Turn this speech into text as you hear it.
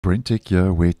BrenTech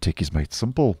here, where tech is made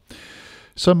simple.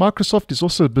 So Microsoft is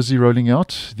also busy rolling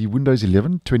out the Windows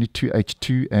 11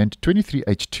 22H2 and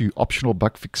 23H2 optional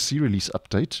bug fix C-release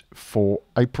update for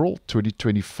April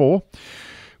 2024,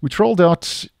 which rolled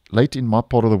out late in my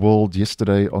part of the world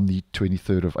yesterday on the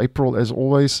 23rd of April, as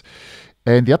always.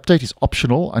 And the update is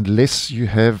optional unless you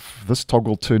have this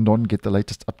toggle turned on, get the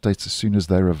latest updates as soon as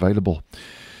they're available.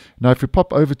 Now, if we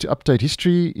pop over to update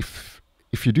history,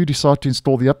 if you do decide to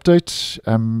install the update,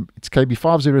 it's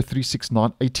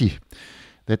KB5036980.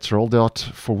 That's rolled out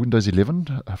for Windows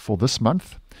 11 for this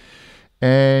month.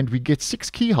 And we get 6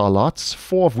 key highlights,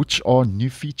 4 of which are new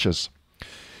features.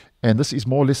 And this is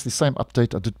more or less the same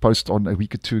update I did post on a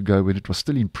week or two ago when it was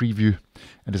still in preview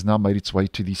and has now made its way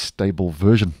to the stable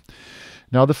version.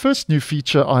 Now, the first new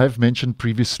feature I have mentioned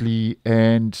previously,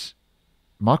 and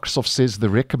Microsoft says the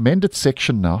recommended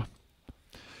section now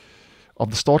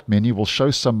of the start menu will show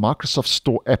some Microsoft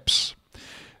Store apps,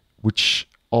 which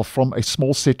are from a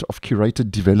small set of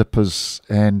curated developers.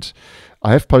 And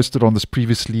I have posted on this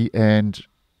previously, and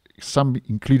some,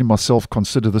 including myself,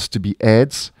 consider this to be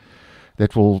ads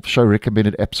that will show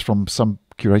recommended apps from some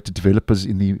curated developers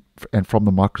and from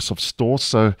the Microsoft Store.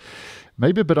 So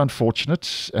maybe a bit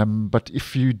unfortunate, but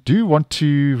if you do want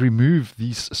to remove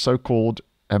these so-called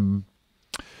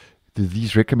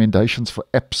these recommendations for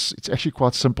apps, it's actually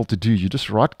quite simple to do. You just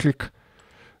right-click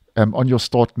on your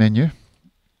start menu,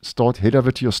 head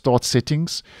over to your start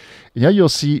settings, and here you'll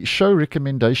see show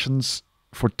recommendations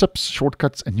for tips,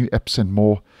 shortcuts, and new apps and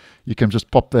more. You can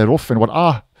just pop that off, and what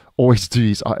I always do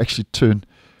is I actually turn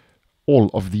all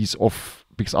of these off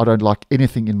because I don't like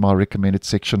anything in my recommended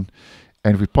section.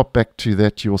 And if we pop back to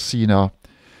that, you'll see now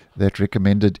that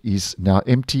recommended is now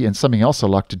empty. And something else I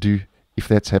like to do, if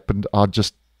that's happened, I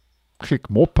just click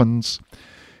more pins,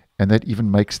 and that even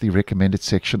makes the recommended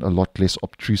section a lot less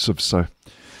obtrusive. So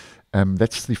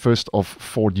that's the first of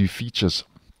 4 new features.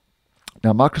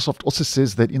 Now, Microsoft also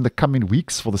says that in the coming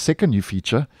weeks, for the second new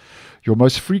feature, your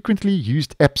most frequently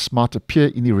used apps might appear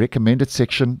in the recommended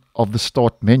section of the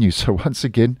start menu. So once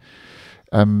again,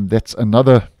 that's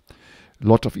another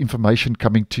lot of information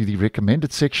coming to the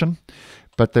recommended section.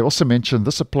 But they also mention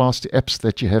this applies to apps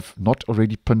that you have not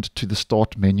already pinned to the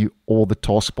start menu or the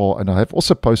taskbar. And I have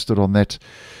also posted on that.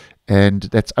 And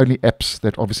that's only apps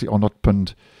that obviously are not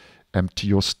pinned to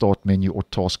your start menu or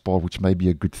taskbar, which may be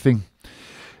a good thing.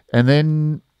 And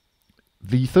then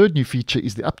the third new feature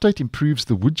is the update improves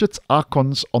the widgets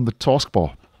icons on the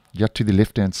taskbar, here to the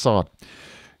left-hand side.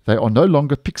 They are no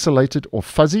longer pixelated or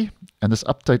fuzzy, and this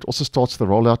update also starts the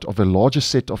rollout of a larger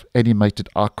set of animated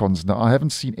icons. Now, I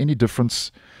haven't seen any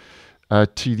difference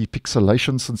to the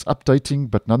pixelation since updating,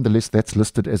 but nonetheless, that's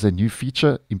listed as a new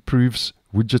feature, improves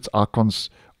widgets icons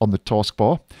on the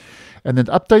taskbar. And then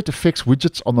the update affects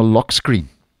widgets on the lock screen.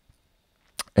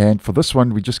 And for this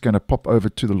one, we're just going to pop over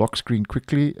to the lock screen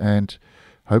quickly, and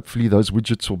hopefully those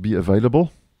widgets will be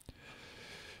available.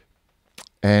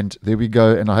 And there we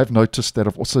go. And I have noticed that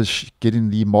I've also getting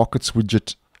the markets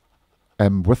widget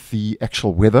with the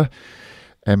actual weather.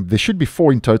 There should be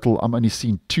 4 in total. I'm only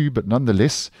seeing 2, but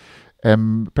nonetheless,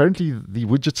 apparently the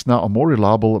widgets now are more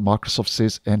reliable, Microsoft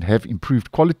says, and have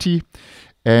improved quality.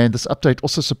 And this update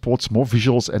also supports more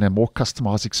visuals and a more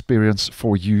customized experience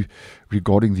for you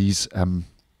regarding these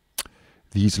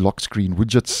lock screen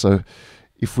widgets. So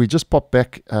if we just pop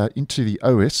back into the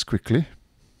OS quickly,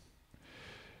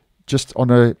 just on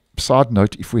a side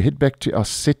note, if we head back to our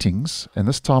settings, and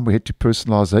this time we head to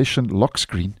personalization lock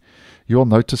screen, you'll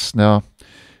notice now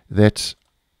that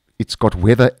it's got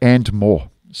weather and more.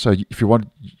 So if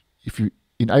you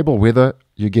enable weather,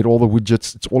 you get all the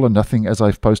widgets. It's all or nothing, as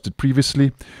I've posted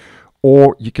previously,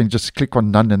 or you can just click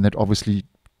on none, and that obviously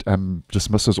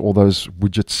dismisses all those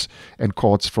widgets and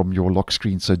cards from your lock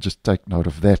screen. So just take note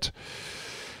of that.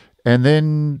 And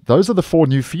then those are the 4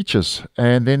 new features.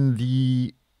 And then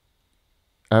the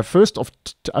first of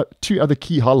 2 other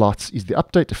key highlights is the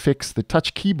update affects the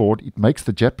touch keyboard. It makes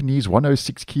the Japanese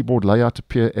 106 keyboard layout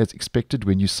appear as expected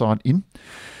when you sign in.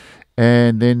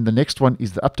 And then the next one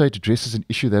is the update addresses an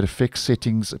issue that affects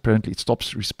settings. Apparently, it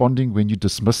stops responding when you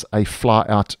dismiss a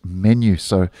fly-out menu.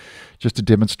 So just to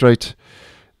demonstrate,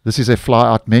 this is a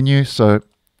fly-out menu, so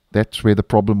that's where the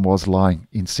problem was lying,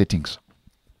 in settings.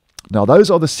 Now, those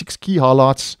are the 6 key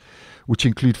highlights, which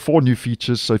include 4 new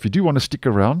features. So if you do want to stick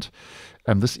around,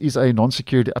 this is a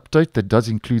non-security update that does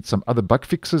include some other bug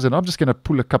fixes, and I'm just going to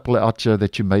pull a couple out here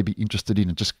that you may be interested in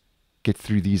and just get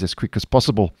through these as quick as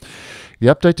possible. The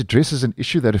update addresses an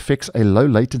issue that affects a low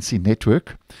latency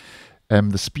network.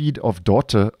 The speed of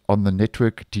data on the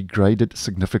network degraded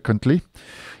significantly.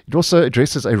 It also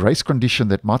addresses a race condition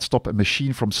that might stop a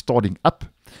machine from starting up.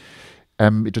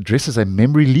 It addresses a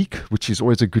memory leak, which is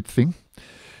always a good thing.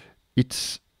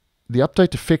 The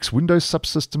update affects Windows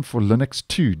Subsystem for Linux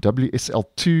 2,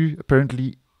 WSL2.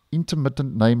 Apparently,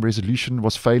 intermittent name resolution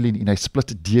was failing in a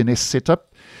split DNS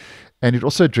setup. And it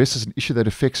also addresses an issue that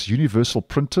affects universal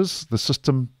printers. The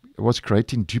system was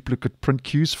creating duplicate print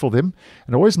queues for them.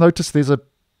 And I always notice there's a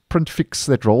print fix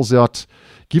that rolls out,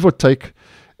 give or take,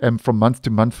 from month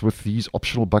to month with these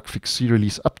optional bug fix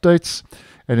C-release updates.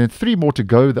 And then 3 more to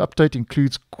go. The update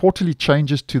includes quarterly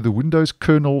changes to the Windows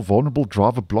kernel vulnerable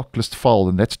driver block list file,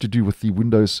 and that's to do with the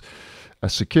Windows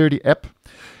security app.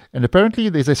 And apparently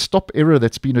there's a stop error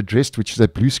that's been addressed, which is a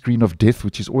blue screen of death,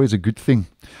 which is always a good thing.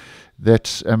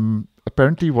 That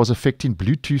apparently was affecting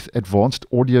Bluetooth advanced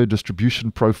audio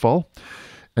distribution profile.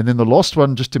 And then the last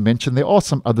one, just to mention, there are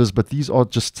some others, but these are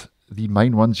just the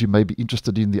main ones you may be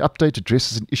interested in. The update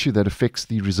addresses an issue that affects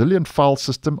the resilient file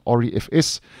system,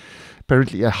 REFS.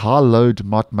 Apparently a high load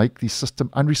might make the system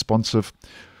unresponsive.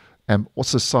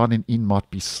 Also signing in might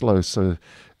be slow. So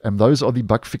those are the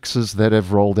bug fixes that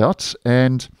have rolled out.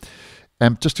 And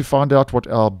just to find out what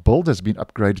our build has been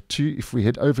upgraded to, if we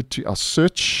head over to our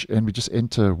search and we just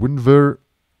enter WinVer,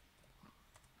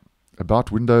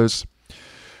 about Windows.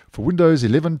 For Windows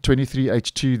 11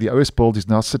 23H2, the OS build is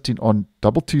now sitting on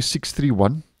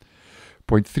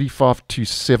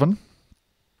 22631.3527.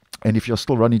 And if you're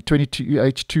still running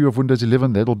 22H2 of Windows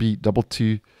 11, that'll be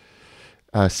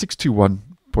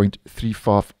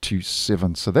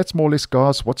 22621.3527. So that's more or less,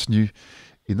 guys, what's new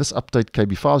in this update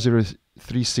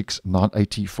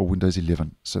KB5036980 for Windows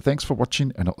 11. So thanks for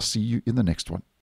watching, and I'll see you in the next one.